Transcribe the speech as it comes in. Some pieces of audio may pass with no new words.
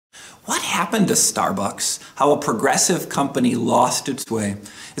What happened to Starbucks? How a progressive company lost its way.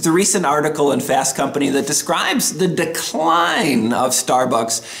 It's a recent article in Fast Company that describes the decline of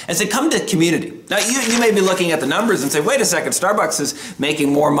Starbucks as it comes to community. Now, you may be looking at the numbers and say, wait a second, Starbucks is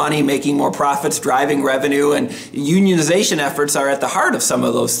making more money, making more profits, driving revenue, and unionization efforts are at the heart of some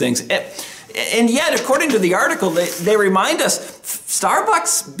of those things. And yet, according to the article, they remind us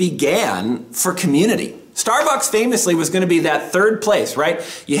Starbucks began for community. Starbucks famously was going to be that third place, right?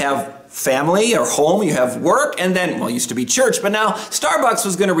 You have family or home, you have work, and then, well, it used to be church, but now Starbucks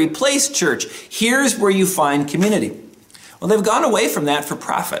was going to replace church. Here's where you find community. Well, they've gone away from that for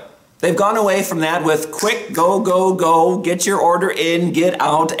profit. They've gone away from that with quick, go, go, go, get your order in, get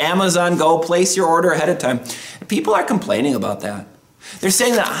out, Amazon, go, place your order ahead of time. And people are complaining about that. They're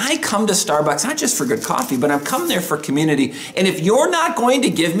saying that I come to Starbucks not just for good coffee, but I'm coming there for community. And if you're not going to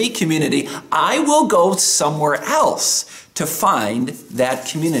give me community, I will go somewhere else to find that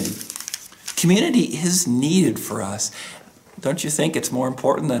community. Community is needed for us. Don't you think it's more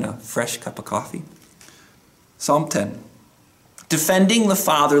important than a fresh cup of coffee? Psalm 10. Defending the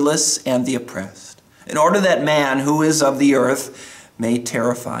fatherless and the oppressed, in order that man who is of the earth may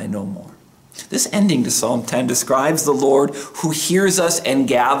terrify no more. This ending to Psalm 10 describes the Lord who hears us and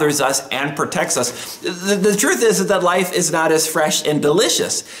gathers us and protects us. The truth is that life is not as fresh and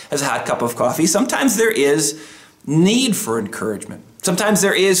delicious as a hot cup of coffee. Sometimes there is need for encouragement. Sometimes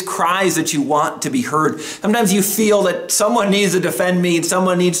there is cries that you want to be heard. Sometimes you feel that someone needs to defend me and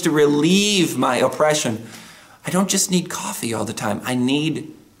someone needs to relieve my oppression. I don't just need coffee all the time. I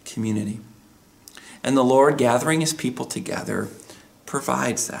need community. And the Lord, gathering his people together,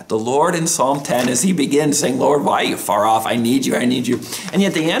 provides that. The Lord in Psalm 10, as he begins saying, Lord, why are you far off? I need you, I need you. And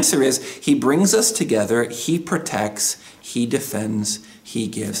yet the answer is, he brings us together, he protects, he defends, he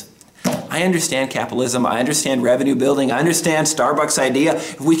gives. I understand capitalism, I understand revenue building, I understand Starbucks' idea.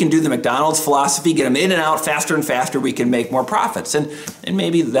 If we can do the McDonald's philosophy, get them in and out faster and faster, we can make more profits. And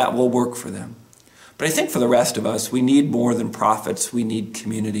maybe that will work for them. But I think for the rest of us, we need more than profits. We need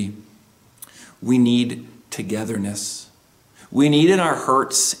community. We need togetherness. We need in our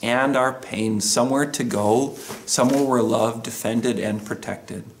hurts and our pains somewhere to go, somewhere we're loved, defended, and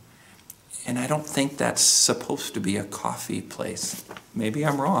protected. And I don't think that's supposed to be a coffee place. Maybe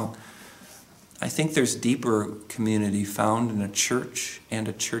I'm wrong. I think there's deeper community found in a church and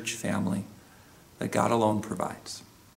a church family that God alone provides.